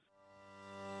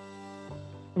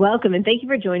Welcome, and thank you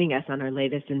for joining us on our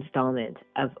latest installment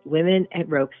of Women at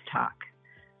Ropes Talk,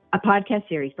 a podcast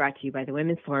series brought to you by the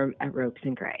Women's Forum at Ropes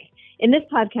and Gray. In this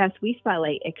podcast, we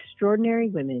spotlight extraordinary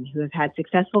women who have had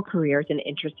successful careers and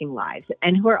interesting lives,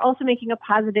 and who are also making a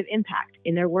positive impact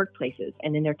in their workplaces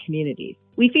and in their communities.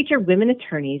 We feature women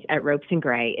attorneys at Ropes and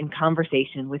Gray in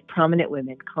conversation with prominent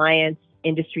women, clients,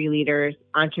 industry leaders,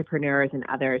 entrepreneurs, and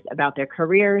others about their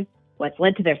careers, what's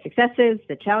led to their successes,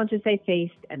 the challenges they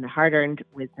faced, and the hard-earned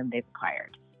wisdom they've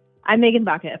acquired. I'm Megan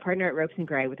Baca, a partner at Ropes &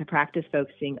 Gray with a practice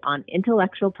focusing on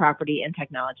intellectual property and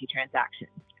technology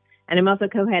transactions. And I'm also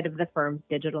co-head of the firm's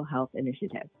digital health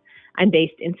initiative. I'm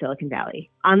based in Silicon Valley.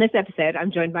 On this episode,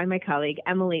 I'm joined by my colleague,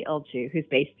 Emily Oldshue, who's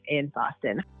based in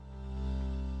Boston.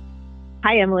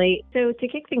 Hi, Emily. So to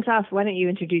kick things off, why don't you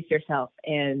introduce yourself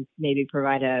and maybe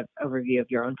provide an overview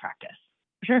of your own practice?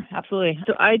 Sure, absolutely.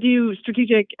 So I do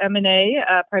strategic M&A,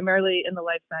 primarily in the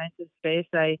life sciences space.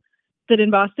 I sit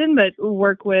in Boston, but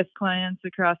work with clients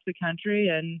across the country,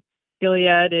 and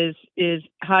Gilead is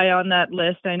high on that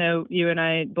list. I know you and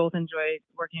I both enjoy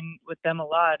working with them a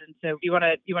lot. And so you want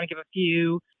to give a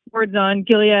few words on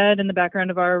Gilead and the background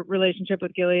of our relationship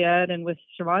with Gilead and with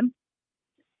Siobhan?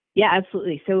 Yeah,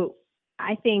 absolutely. So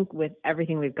I think with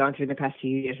everything we've gone through in the past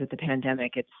few years with the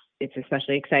pandemic, it's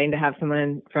especially exciting to have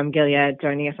someone from Gilead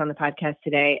joining us on the podcast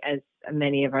today. As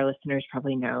many of our listeners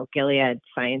probably know, Gilead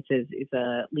Sciences is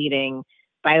a leading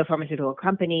biopharmaceutical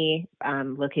company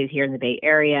located here in the Bay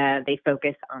Area. They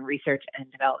focus on research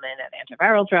and development of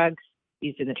antiviral drugs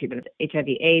used in the treatment of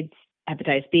HIV/AIDS,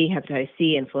 hepatitis B, hepatitis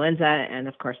C, influenza, and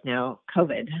of course now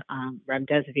COVID.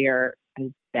 Remdesivir has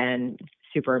been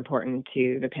super important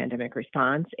to the pandemic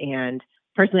response. And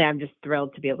personally, I'm just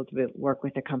thrilled to be able to work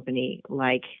with a company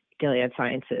like Gilead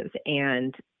Sciences.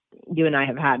 And you and I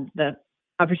have had the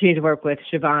opportunity to work with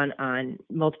Siobhan on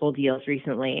multiple deals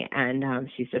recently. And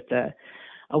she's just a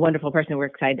wonderful person. We're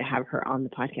excited to have her on the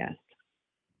podcast.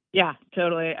 Yeah,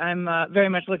 totally. I'm very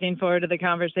much looking forward to the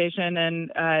conversation,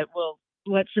 and we'll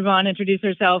let Siobhan introduce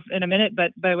herself in a minute.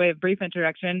 But by way of brief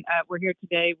introduction, we're here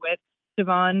today with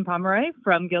Siobhan Pomeroy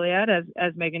from Gilead,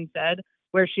 as Megan said,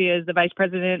 where she is the Vice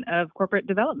President of Corporate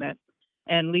Development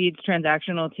and leads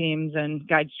transactional teams and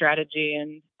guides strategy,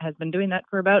 and has been doing that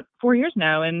for about 4 years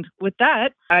now. And with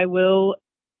that, I will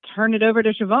turn it over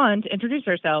to Siobhan to introduce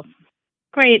herself.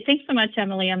 Great. Thanks so much,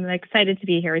 Emily. I'm excited to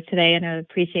be here today, and I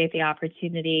appreciate the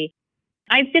opportunity.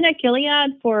 I've been at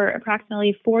Gilead for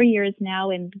approximately 4 years now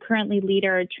and currently lead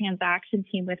our transaction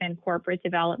team within corporate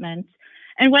development.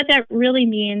 And what that really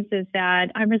means is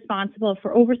that I'm responsible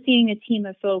for overseeing a team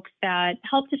of folks that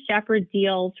help to shepherd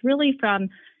deals really from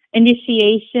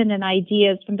initiation and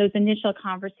ideas from those initial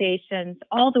conversations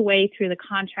all the way through the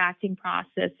contracting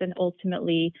process and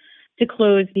ultimately to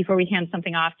close before we hand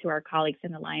something off to our colleagues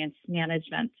in alliance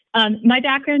management. My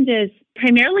background is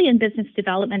primarily in business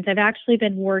development. I've actually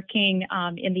been working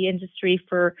in the industry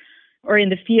in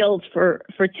the field for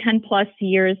 10 plus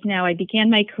years now. I began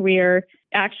my career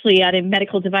actually at a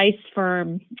medical device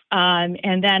firm,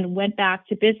 and then went back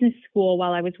to business school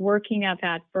while I was working at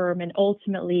that firm, and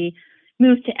ultimately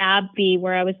moved to AbbVie,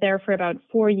 where I was there for about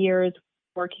 4 years,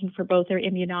 working for both their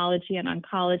immunology and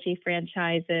oncology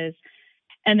franchises.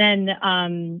 And then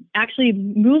actually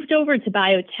moved over to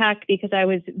biotech because I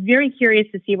was very curious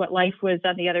to see what life was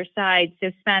on the other side.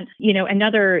 So spent,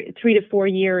 another 3 to 4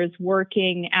 years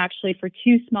working actually for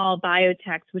 2 small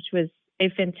biotechs, which was a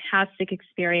fantastic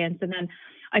experience. And then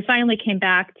I finally came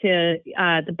back to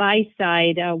the buy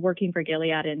side, working for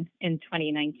Gilead in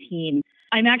 2019.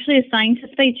 I'm actually a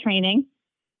scientist by training.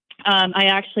 I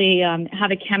actually have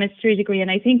a chemistry degree.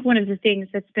 And I think one of the things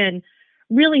that's been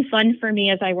really fun for me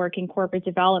as I work in corporate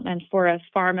development for a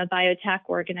pharma biotech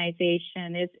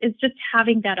organization is just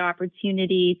having that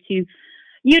opportunity to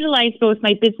utilize both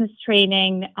my business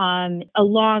training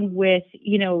along with,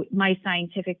 my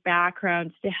scientific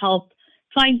background to help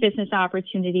find business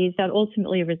opportunities that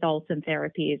ultimately result in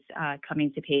therapies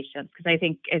coming to patients. Because I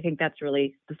think that's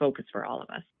really the focus for all of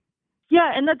us.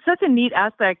 Yeah, and that's such a neat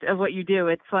aspect of what you do.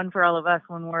 It's fun for all of us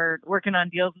when we're working on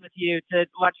deals with you to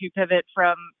watch you pivot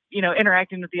from,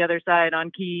 interacting with the other side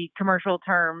on key commercial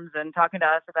terms and talking to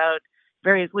us about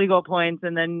various legal points.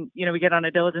 And then, we get on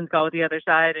a diligence call with the other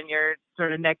side and you're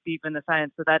sort of neck deep in the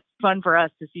science. So that's fun for us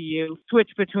to see you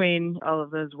switch between all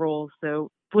of those roles so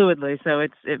fluidly. So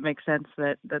it makes sense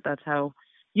that's how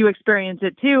you experience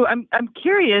it too. I'm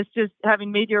curious, just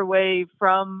having made your way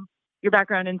from your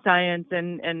background in science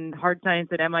and hard science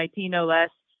at MIT, no less,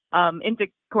 into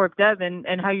Corp Dev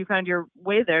and how you found your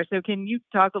way there. So can you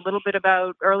talk a little bit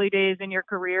about early days in your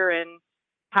career and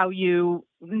how you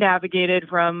navigated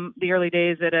from the early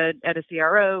days at a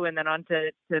CRO and then on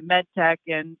to med tech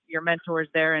and your mentors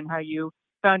there, and how you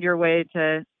found your way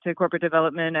to corporate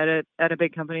development at a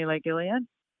big company like Gilead?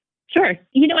 Sure.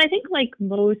 I think like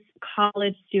most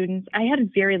college students, I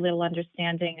had very little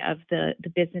understanding of the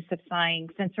business of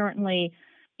science. And certainly,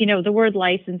 the word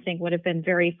licensing would have been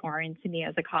very foreign to me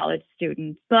as a college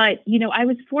student. But, I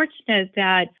was fortunate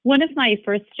that one of my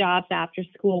first jobs after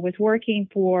school was working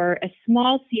for a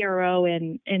small CRO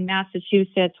in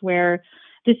Massachusetts, where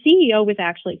the CEO was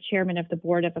actually chairman of the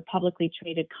board of a publicly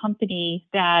traded company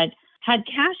that had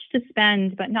cash to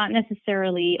spend, but not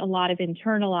necessarily a lot of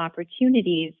internal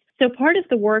opportunities. So part of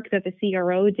the work that the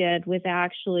CRO did was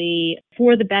actually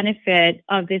for the benefit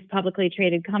of this publicly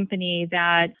traded company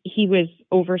that he was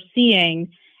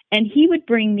overseeing. And he would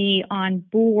bring me on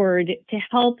board to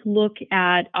help look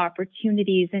at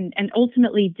opportunities and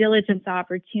ultimately diligence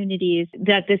opportunities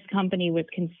that this company was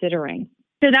considering.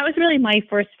 So that was really my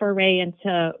first foray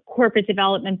into corporate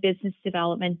development, business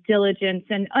development, diligence,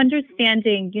 and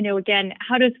understanding, again,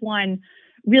 how does one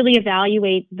really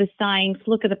evaluate the science,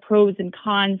 look at the pros and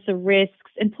cons, the risks,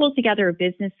 and pull together a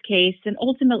business case and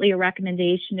ultimately a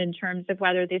recommendation in terms of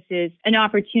whether this is an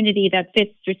opportunity that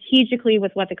fits strategically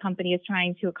with what the company is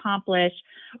trying to accomplish,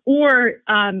 or,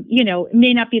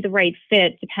 may not be the right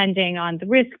fit depending on the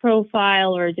risk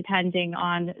profile or depending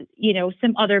on,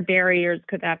 some other barriers.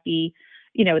 Could that be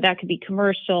that could be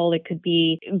commercial, it could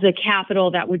be the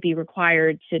capital that would be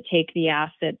required to take the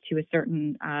asset to a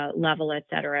certain level, et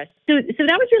cetera. So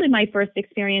that was really my first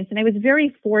experience. And I was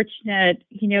very fortunate,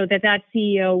 that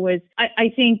CEO was,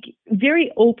 I think,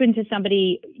 very open to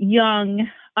somebody young,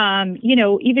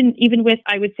 even with,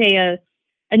 I would say,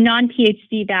 a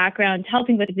non-PhD background,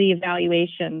 helping with the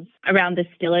evaluations around this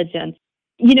diligence.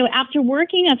 After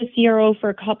working at the CRO for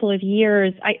a couple of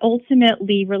years, I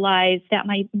ultimately realized that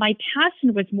my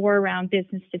passion was more around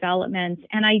business development.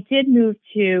 And I did move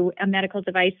to a medical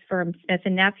device firm, Smith &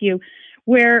 Nephew,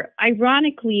 where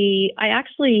ironically, I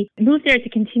actually moved there to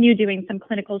continue doing some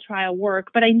clinical trial work.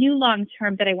 But I knew long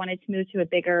term that I wanted to move to a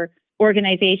bigger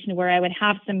organization where I would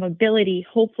have some mobility,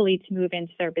 hopefully to move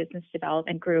into their business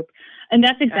development group. And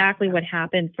that's exactly what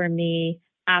happened for me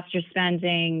after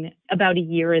spending about a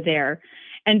year there.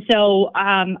 And so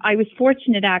I was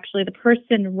fortunate, actually. The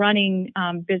person running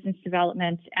business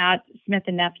development at Smith &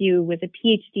 Nephew was a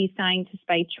PhD scientist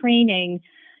by training.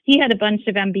 He had a bunch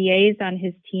of MBAs on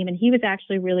his team, and he was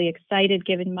actually really excited,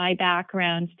 given my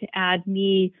background, to add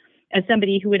me as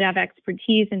somebody who would have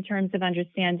expertise in terms of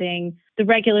understanding the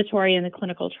regulatory and the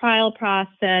clinical trial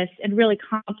process, and really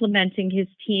complementing his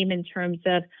team in terms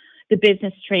of the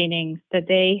business training that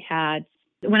they had.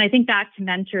 When I think back to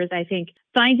mentors, I think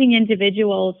finding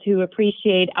individuals who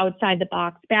appreciate outside the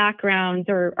box backgrounds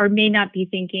or may not be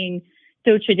thinking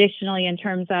so traditionally in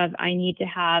terms of I need to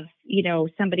have,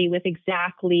 somebody with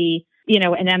exactly, an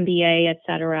MBA, et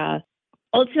cetera.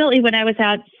 Ultimately, when I was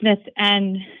at Smith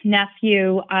 &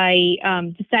 Nephew, I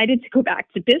decided to go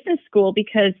back to business school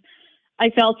because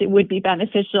I felt it would be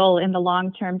beneficial in the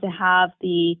long term to have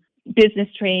the business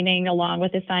training along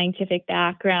with a scientific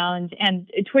background. And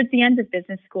towards the end of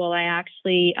business school, I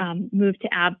actually moved to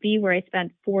AbbVie, where I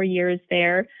spent 4 years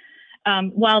there.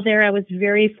 While there, I was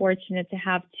very fortunate to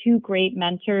have two great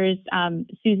mentors.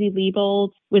 Susie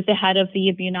Liebold was the head of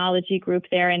the immunology group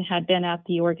there and had been at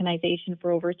the organization for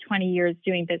over 20 years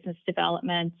doing business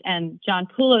development. And John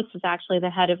Poulos was actually the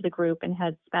head of the group and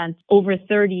had spent over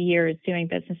 30 years doing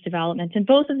business development. And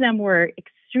both of them were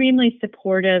extremely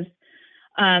supportive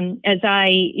as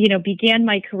I, began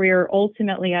my career,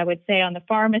 ultimately, I would say on the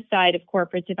pharma side of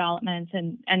corporate development,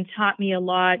 and taught me a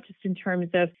lot just in terms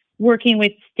of working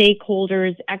with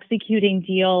stakeholders, executing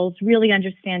deals, really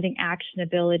understanding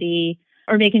actionability,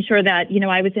 or making sure that,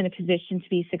 I was in a position to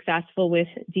be successful with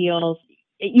deals.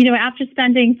 After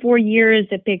spending 4 years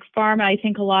at Big Pharma, I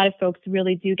think a lot of folks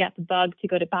really do get the bug to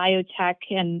go to biotech,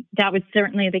 and that was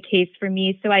certainly the case for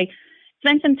me. So I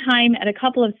spent some time at a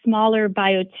couple of smaller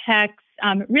biotechs,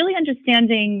 really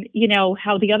understanding,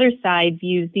 how the other side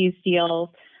views these deals.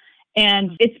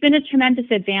 And it's been a tremendous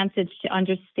advantage to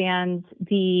understand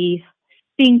the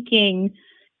thinking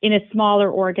in a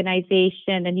smaller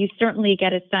organization. And you certainly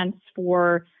get a sense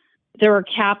for there are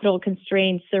capital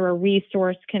constraints, there are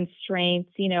resource constraints,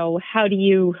 how do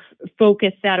you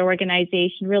focus that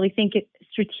organization, really think it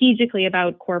strategically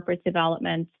about corporate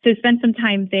development. So spent some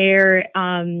time there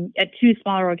at two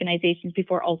smaller organizations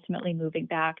before ultimately moving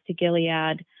back to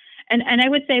Gilead. And I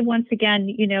would say once again,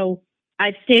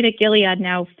 I've stayed at Gilead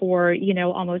now for,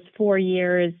 almost 4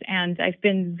 years, and I've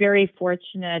been very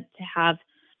fortunate to have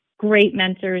great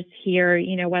mentors here,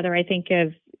 whether I think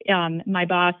of, my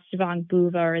boss, Siobhan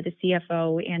Buva, or the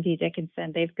CFO, Andy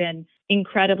Dickinson, they've been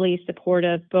incredibly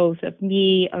supportive, both of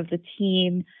me, of the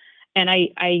team. And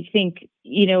I think,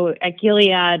 at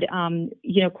Gilead,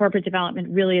 corporate development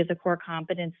really is a core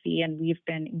competency, and we've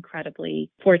been incredibly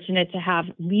fortunate to have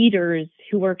leaders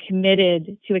who are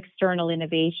committed to external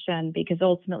innovation, because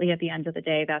ultimately, at the end of the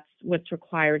day, that's what's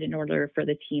required in order for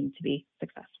the team to be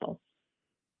successful.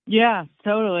 Yeah,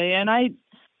 totally. And I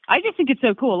just think it's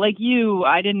so cool. Like you,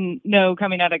 I didn't know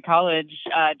coming out of college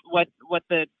what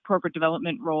the corporate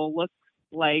development role looks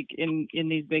like in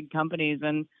these big companies,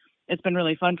 and it's been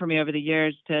really fun for me over the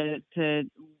years to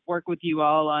work with you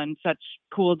all on such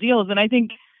cool deals. And I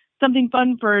think something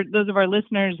fun for those of our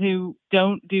listeners who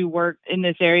don't do work in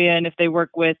this area, and if they work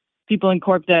with people in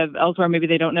corp dev elsewhere, maybe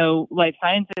they don't know life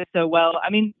sciences so well. I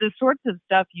mean, the sorts of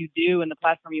stuff you do and the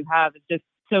platform you have is just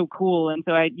so cool. And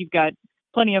so you've got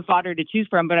plenty of fodder to choose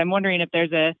from. But I'm wondering if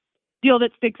there's a deal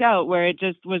that sticks out where it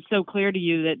just was so clear to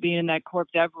you that being in that corp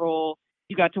dev role,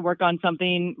 you got to work on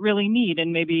something really neat,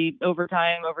 and maybe over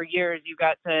time, over years, you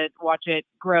got to watch it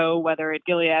grow, whether at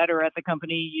Gilead or at the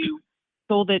company you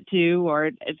sold it to,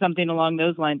 or something along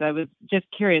those lines. I was just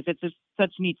curious. It's just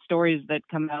such neat stories that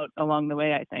come out along the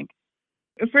way, I think.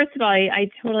 First of all, I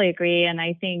totally agree. And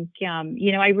I think,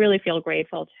 I really feel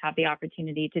grateful to have the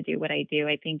opportunity to do what I do.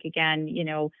 I think, again,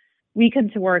 we come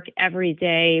to work every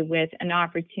day with an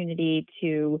opportunity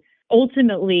to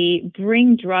ultimately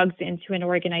bring drugs into an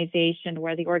organization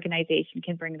where the organization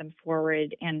can bring them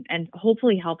forward and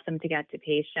hopefully help them to get to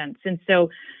patients. And so,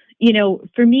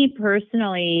 for me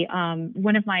personally,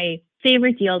 one of my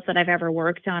favorite deals that I've ever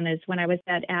worked on is when I was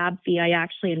at AbbVie. I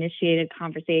actually initiated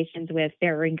conversations with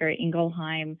Boehringer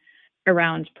Ingelheim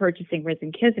around purchasing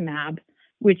risankizumab,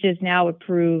 which is now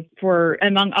approved for,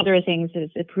 among other things,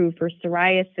 is approved for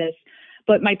psoriasis.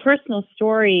 But my personal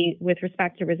story with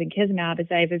respect to risankizumab is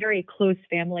I have a very close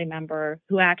family member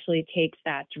who actually takes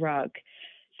that drug.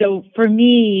 So for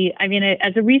me, I mean,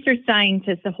 as a research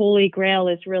scientist, the holy grail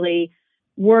is really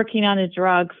working on a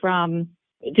drug from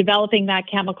developing that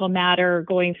chemical matter,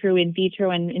 going through in vitro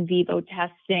and in vivo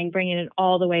testing, bringing it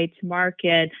all the way to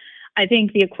market. I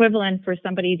think the equivalent for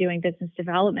somebody doing business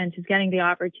development is getting the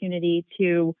opportunity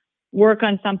to work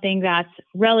on something that's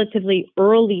relatively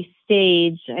early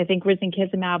stage. I think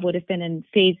risankizumab would have been in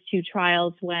phase 2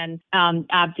 trials when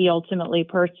AbbVie ultimately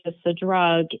purchased the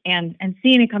drug, and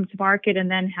seeing it come to market and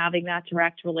then having that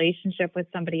direct relationship with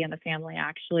somebody in the family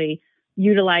actually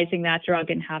utilizing that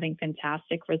drug and having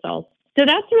fantastic results. So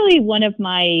that's really one of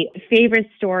my favorite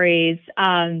stories.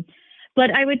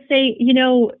 But I would say,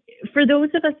 for those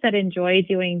of us that enjoy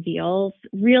doing deals,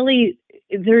 really,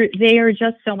 they are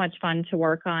just so much fun to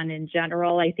work on in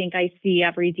general. I think I see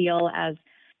every deal as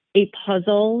a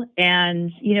puzzle.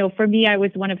 And, for me, I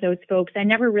was one of those folks. I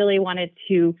never really wanted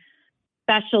to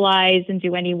specialize and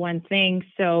do any one thing.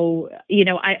 So,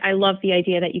 I love the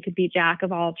idea that you could be jack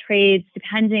of all trades,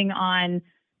 depending on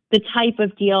the type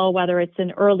of deal, whether it's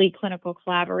an early clinical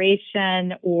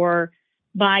collaboration or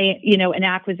by, an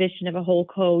acquisition of a whole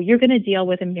co. You're going to deal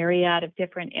with a myriad of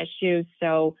different issues.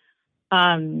 So,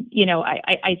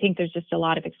 I think there's just a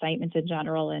lot of excitement in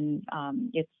general, and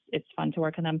it's fun to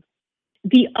work on them.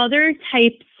 The other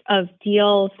types of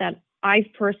deals that I've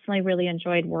personally really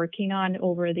enjoyed working on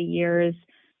over the years,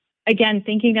 again,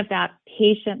 thinking of that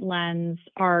patient lens,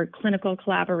 are clinical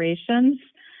collaborations.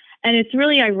 And it's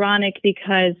really ironic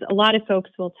because a lot of folks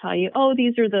will tell you, oh,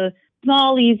 these are the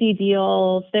small, easy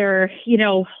deals. They're,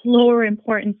 lower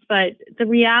importance. But the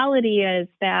reality is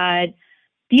that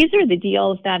these are the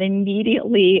deals that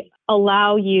immediately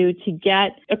allow you to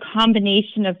get a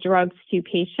combination of drugs to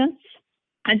patients.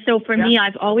 And so for me,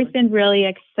 I've always been really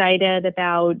excited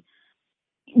about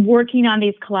working on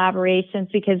these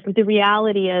collaborations, because the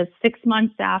reality is 6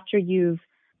 months after you've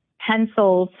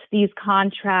penciled these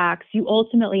contracts, you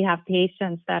ultimately have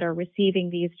patients that are receiving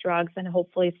these drugs and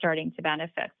hopefully starting to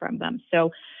benefit from them.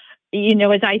 So,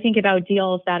 as I think about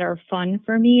deals that are fun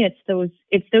for me,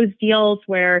 it's those deals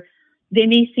where they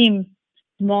may seem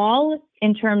small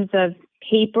in terms of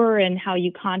paper and how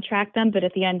you contract them, but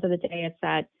at the end of the day, it's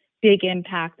that big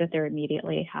impact that they're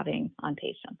immediately having on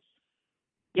patients.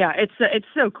 Yeah, it's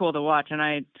so cool to watch, and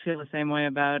I feel the same way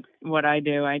about what I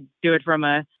do. I do it from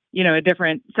a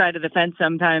different side of the fence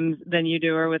sometimes than you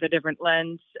do, or with a different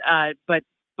lens, but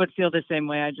feel the same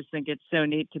way. I just think it's so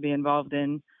neat to be involved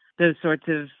in those sorts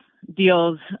of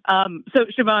deals. So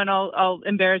Siobhan, I'll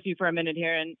embarrass you for a minute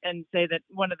here and say that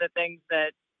one of the things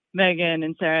that Megan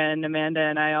and Sarah and Amanda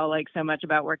and I all like so much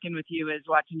about working with you is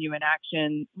watching you in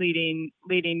action, leading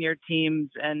your teams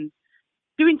and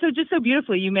doing so just so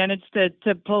beautifully. You managed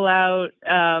to pull out,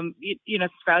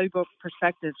 valuable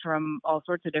perspectives from all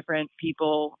sorts of different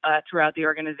people throughout the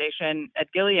organization at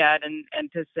Gilead,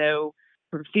 and to so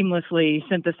sort of seamlessly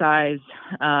synthesize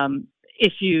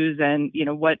issues and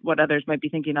what others might be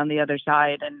thinking on the other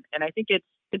side. And I think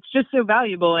it's just so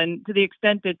valuable. And to the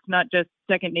extent it's not just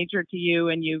second nature to you,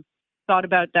 and you thought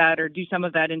about that or do some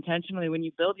of that intentionally when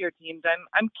you build your teams,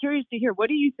 I'm curious to hear, what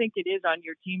do you think it is on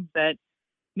your teams that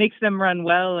makes them run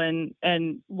well, and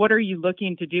what are you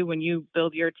looking to do when you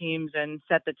build your teams and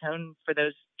set the tone for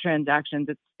those transactions?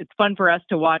 It's fun for us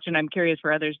to watch, and I'm curious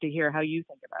for others to hear how you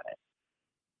think about it.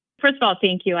 First of all,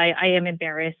 thank you. I am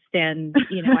embarrassed, and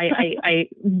I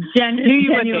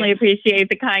genuinely appreciate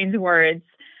the kind words.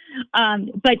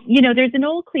 But there's an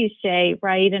old cliche,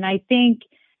 right? And I think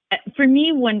for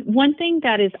me, one thing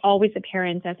that is always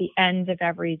apparent at the end of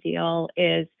every deal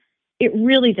is it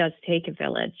really does take a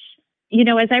village.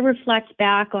 As I reflect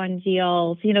back on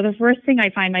deals, the first thing I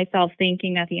find myself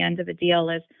thinking at the end of a deal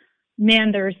is,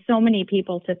 man, there are so many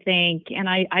people to thank, and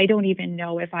I don't even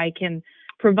know if I can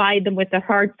provide them with the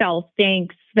heartfelt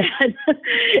thanks that,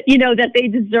 that they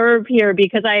deserve here,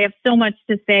 because I have so much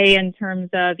to say in terms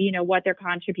of, what their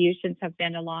contributions have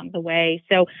been along the way.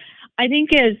 So I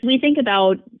think as we think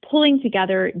about pulling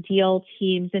together deal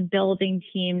teams and building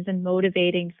teams and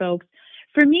motivating folks,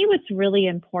 for me, what's really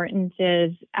important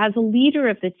is, as a leader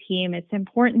of the team, it's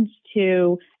important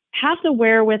to have the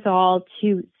wherewithal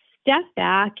to step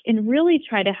back and really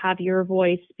try to have your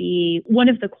voice be one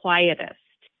of the quietest.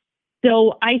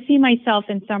 So I see myself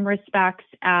in some respects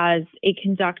as a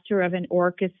conductor of an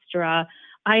orchestra.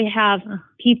 I have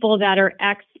people that are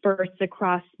experts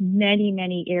across many,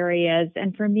 many areas.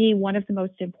 And for me, one of the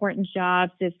most important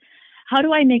jobs is, how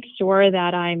do I make sure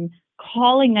that I'm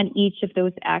calling on each of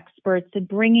those experts and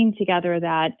bringing together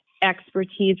that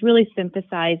expertise, really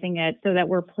synthesizing it so that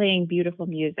we're playing beautiful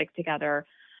music together,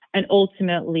 and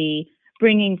ultimately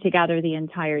bringing together the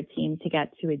entire team to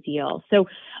get to a deal. So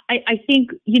I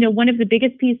think, one of the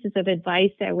biggest pieces of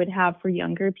advice I would have for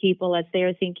younger people as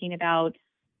they're thinking about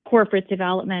corporate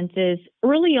development is,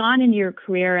 early on in your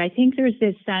career, I think there's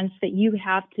this sense that you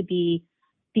have to be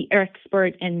the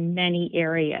expert in many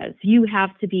areas. You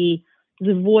have to be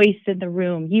the voice in the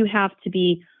room. You have to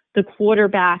be the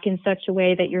quarterback in such a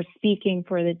way that you're speaking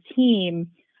for the team.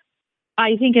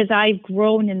 I think as I've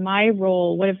grown in my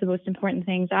role, one of the most important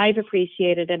things I've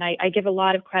appreciated, and I give a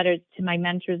lot of credit to my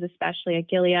mentors, especially at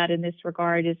Gilead in this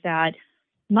regard, is that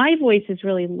my voice is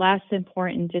really less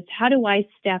important. It's how do I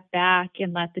step back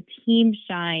and let the team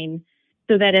shine,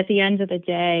 so that at the end of the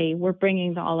day, we're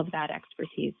bringing all of that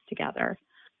expertise together.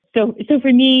 So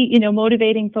for me,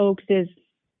 motivating folks is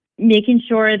making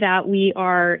sure that we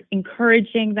are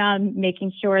encouraging them,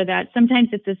 making sure that sometimes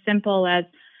it's as simple as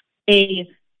a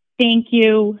thank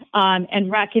you,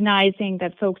 and recognizing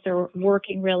that folks are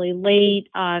working really late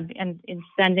and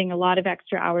spending a lot of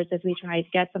extra hours as we try to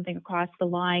get something across the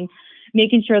line,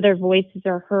 making sure their voices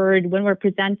are heard. When we're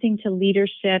presenting to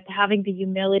leadership, having the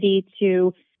humility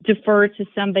to defer to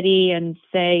somebody and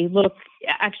say, look,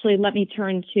 actually, let me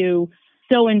turn to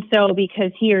so-and-so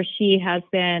because he or she has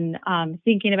been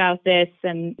thinking about this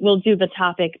and will do the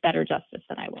topic better justice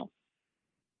than I will.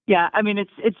 Yeah, I mean,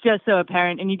 it's just so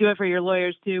apparent, and you do it for your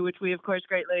lawyers too, which we of course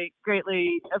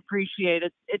greatly appreciate.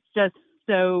 It's just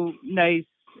so nice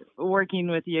working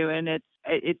with you, and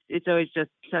it's always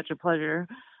just such a pleasure.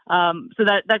 So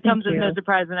that comes as no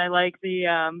surprise, and I like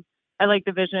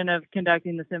the vision of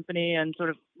conducting the symphony and sort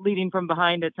of leading from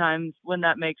behind at times when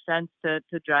that makes sense to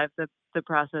drive the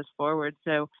process forward.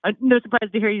 So no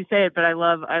surprise to hear you say it, but I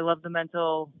love the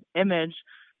mental image.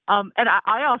 And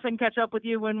I often catch up with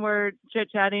you when we're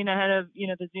chit-chatting ahead of,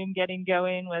 the Zoom getting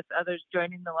going with others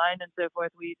joining the line and so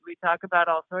forth. We talk about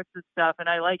all sorts of stuff, and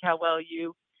I like how well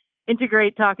you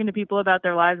integrate talking to people about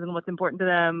their lives and what's important to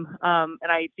them.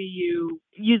 And I see you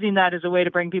using that as a way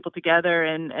to bring people together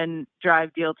and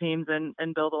drive deal teams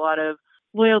and build a lot of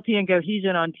loyalty and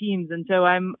cohesion on teams. And so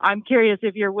I'm curious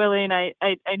if you're willing. I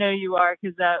know you are,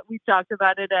 because we've talked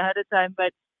about it ahead of time,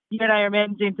 but you and I are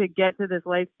managing to get to this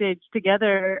life stage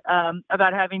together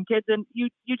about having kids. And you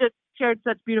just shared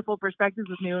such beautiful perspectives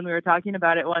with me when we were talking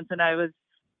about it once. And I was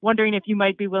wondering if you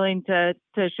might be willing to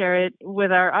share it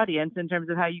with our audience in terms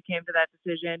of how you came to that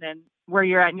decision and where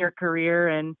you're at in your career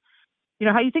and,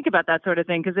 how you think about that sort of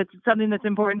thing. Because it's something that's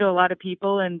important to a lot of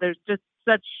people. And there's just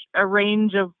such a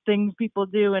range of things people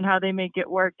do and how they make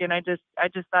it work. And I just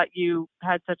thought you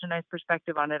had such a nice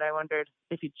perspective on it. I wondered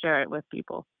if you'd share it with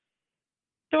people.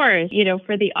 Sure.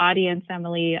 For the audience,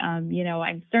 Emily,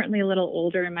 I'm certainly a little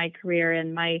older in my career,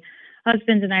 and my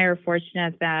husband and I are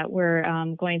fortunate that we're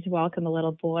going to welcome a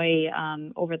little boy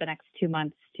over the next 2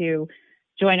 months to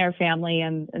join our family.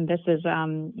 And this is,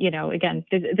 again,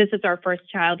 this is our first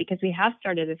child because we have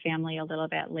started a family a little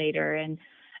bit later. And,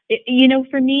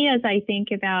 for me, as I think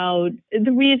about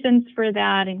the reasons for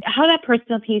that and how that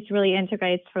personal piece really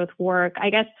integrates with work, I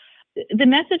guess the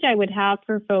message I would have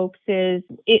for folks is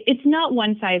it's not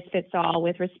one size fits all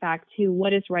with respect to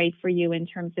what is right for you in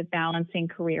terms of balancing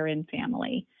career and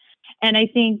family. And I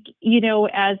think,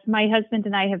 as my husband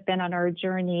and I have been on our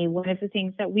journey, one of the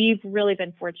things that we've really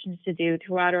been fortunate to do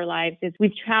throughout our lives is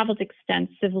we've traveled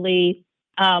extensively.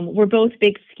 We're both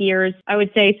big skiers. I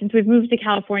would say since we've moved to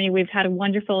California, we've had a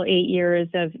wonderful 8 years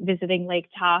of visiting Lake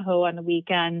Tahoe on the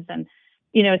weekends and,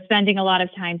 spending a lot of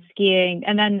time skiing.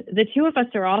 And then the two of us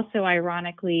are also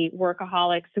ironically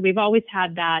workaholics. So we've always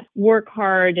had that work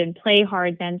hard and play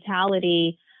hard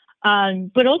mentality.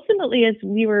 But ultimately, as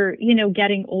we were,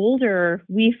 getting older,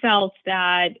 we felt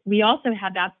that we also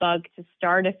had that bug to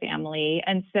start a family.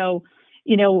 And so,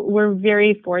 we're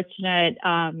very fortunate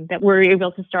that we're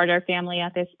able to start our family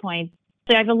at this point.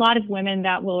 So I have a lot of women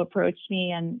that will approach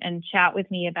me and chat with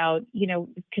me about,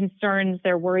 concerns.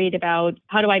 They're worried about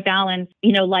how do I balance,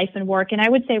 life and work. And I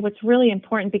would say what's really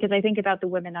important, because I think about the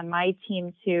women on my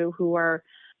team too, who are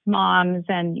moms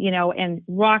and, and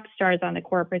rock stars on the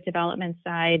corporate development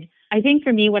side. I think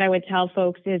for me, what I would tell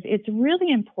folks is it's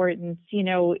really important,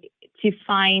 to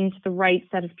find the right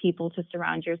set of people to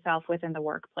surround yourself with in the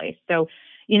workplace. So,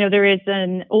 there is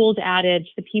an old adage,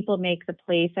 the people make the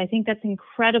place. I think that's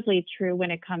incredibly true when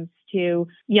it comes to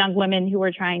young women who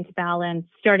are trying to balance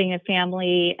starting a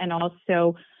family and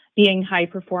also being high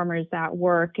performers at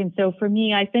work. And so for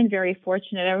me, I've been very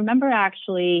fortunate. I remember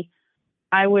actually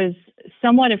I was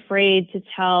somewhat afraid to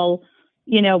tell,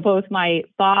 both my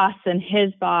boss and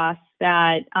his boss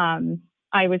that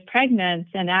I was pregnant.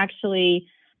 And actually,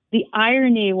 the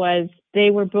irony was they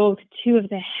were both two of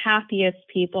the happiest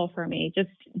people for me, just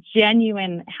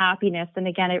genuine happiness. And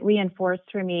again, it reinforced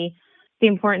for me the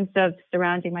importance of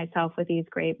surrounding myself with these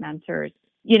great mentors.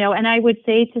 And I would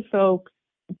say to folks,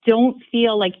 don't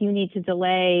feel like you need to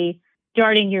delay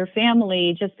starting your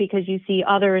family just because you see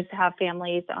others have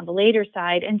families on the later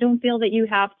side, and don't feel that you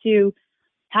have to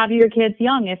have your kids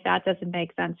young if that doesn't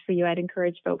make sense for you. I'd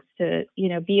encourage folks to,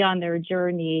 be on their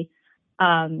journey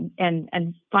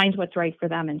and find what's right for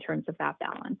them in terms of that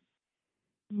balance.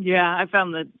 Yeah, I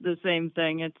found the same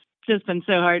thing. It's just been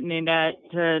so heartening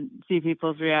to see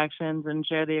people's reactions and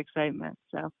share the excitement.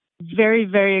 So very,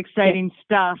 very exciting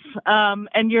stuff.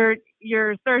 And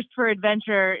your thirst for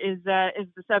adventure is the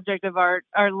subject of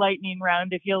our lightning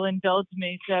round, if you'll indulge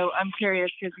me. So I'm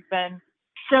curious, because you've been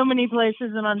so many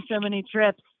places and on so many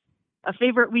trips. A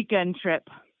favorite weekend trip?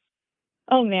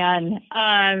 Oh man.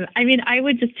 I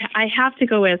have to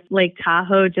go with Lake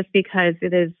Tahoe just because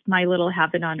it is my little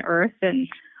heaven on earth. And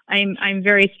I'm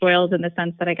very spoiled in the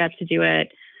sense that I got to do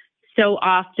it so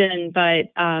often,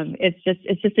 but it's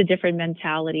just a different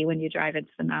mentality when you drive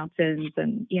into the mountains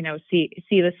and, see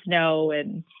the snow,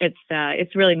 and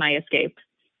it's really my escape.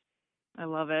 I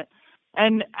love it.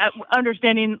 And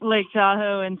understanding Lake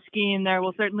Tahoe and skiing there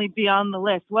will certainly be on the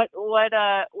list. What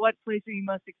place are you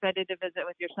most excited to visit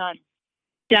with your son?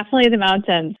 Definitely the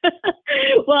mountains.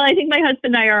 Well, I think my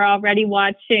husband and I are already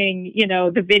watching,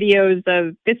 the videos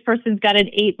of this person's got an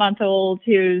 8-month-old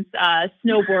who's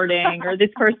snowboarding, or this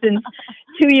person's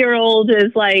 2-year-old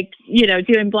is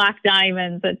doing black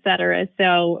diamonds, et cetera.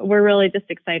 So we're really just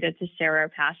excited to share our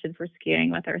passion for skiing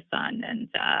with our son and,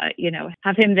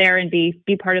 have him there and be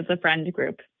part of the friend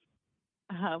group.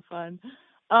 How fun.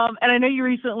 And I know you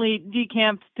recently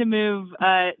decamped to move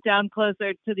down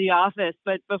closer to the office,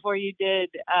 but before you did,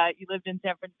 you lived in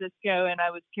San Francisco, and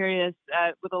I was curious,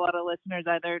 with a lot of listeners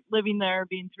either living there or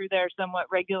being through there somewhat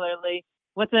regularly,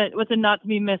 what's a not to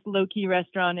be missed low key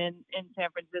restaurant in San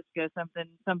Francisco?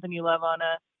 Something you love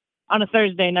on a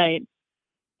Thursday night?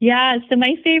 Yeah, so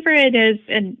my favorite is,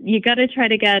 and you got to try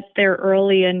to get there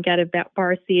early and get a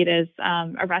bar seat, is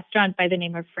a restaurant by the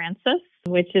name of Francis,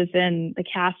 which is in the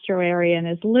Castro area and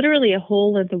is literally a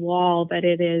hole in the wall, but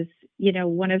it is,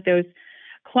 one of those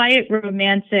quiet,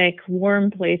 romantic, warm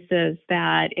places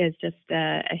that is just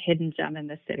a hidden gem in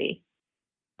the city.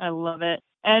 I love it.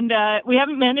 And we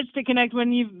haven't managed to connect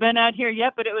when you've been out here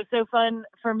yet, but it was so fun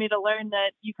for me to learn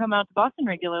that you come out to Boston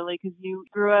regularly because you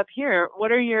grew up here.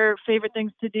 What are your favorite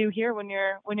things to do here when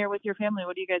you're with your family?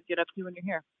 What do you guys get up to when you're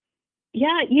here?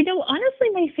 Yeah, honestly,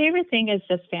 my favorite thing is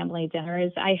just family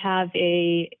dinners. I have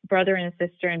a brother and a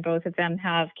sister, and both of them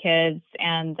have kids.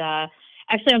 And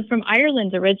actually, I'm from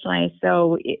Ireland originally,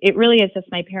 so it really is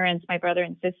just my parents, my brother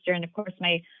and sister, and of course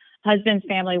my husband's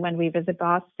family when we visit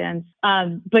Boston.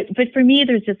 But for me,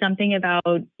 there's just something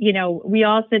about, we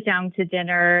all sit down to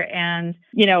dinner and,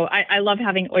 I love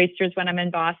having oysters when I'm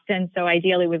in Boston. So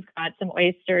ideally we've got some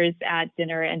oysters at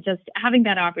dinner and just having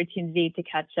that opportunity to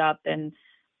catch up and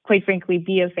quite frankly,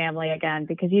 be a family again,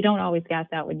 because you don't always get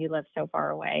that when you live so far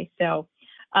away. So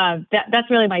that's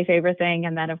really my favorite thing.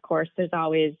 And then, of course, there's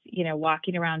always,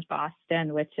 walking around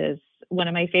Boston, which is one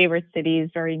of my favorite cities,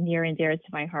 very near and dear to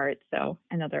my heart. So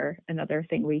another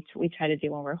thing we try to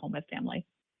do when we're home with family.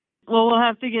 Well, we'll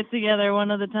have to get together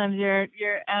one of the times you're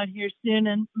out here soon,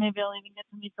 and maybe I'll even get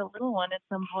to meet the little one at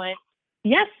some point.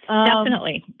 Yes,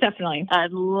 definitely.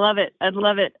 I'd love it.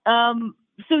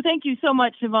 So thank you so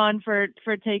much, Siobhan,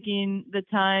 for taking the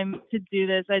time to do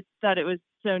this. I thought it was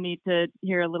so neat to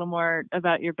hear a little more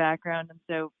about your background, and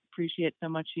so appreciate so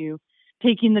much you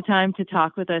taking the time to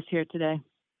talk with us here today.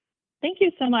 Thank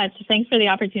you so much. Thanks for the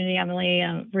opportunity, Emily.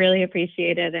 Really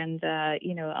appreciate it, and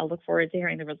I'll look forward to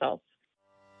hearing the results.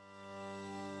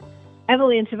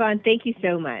 Emily and Siobhan, thank you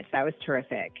so much. That was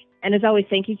terrific. And as always,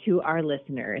 thank you to our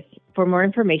listeners. For more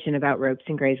information about Ropes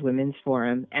and Gray's Women's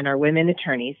Forum and our women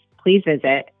attorneys, please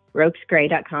visit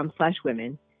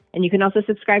ropesgray.com/women. And you can also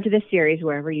subscribe to this series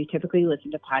wherever you typically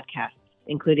listen to podcasts,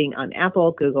 including on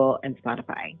Apple, Google, and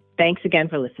Spotify. Thanks again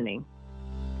for listening.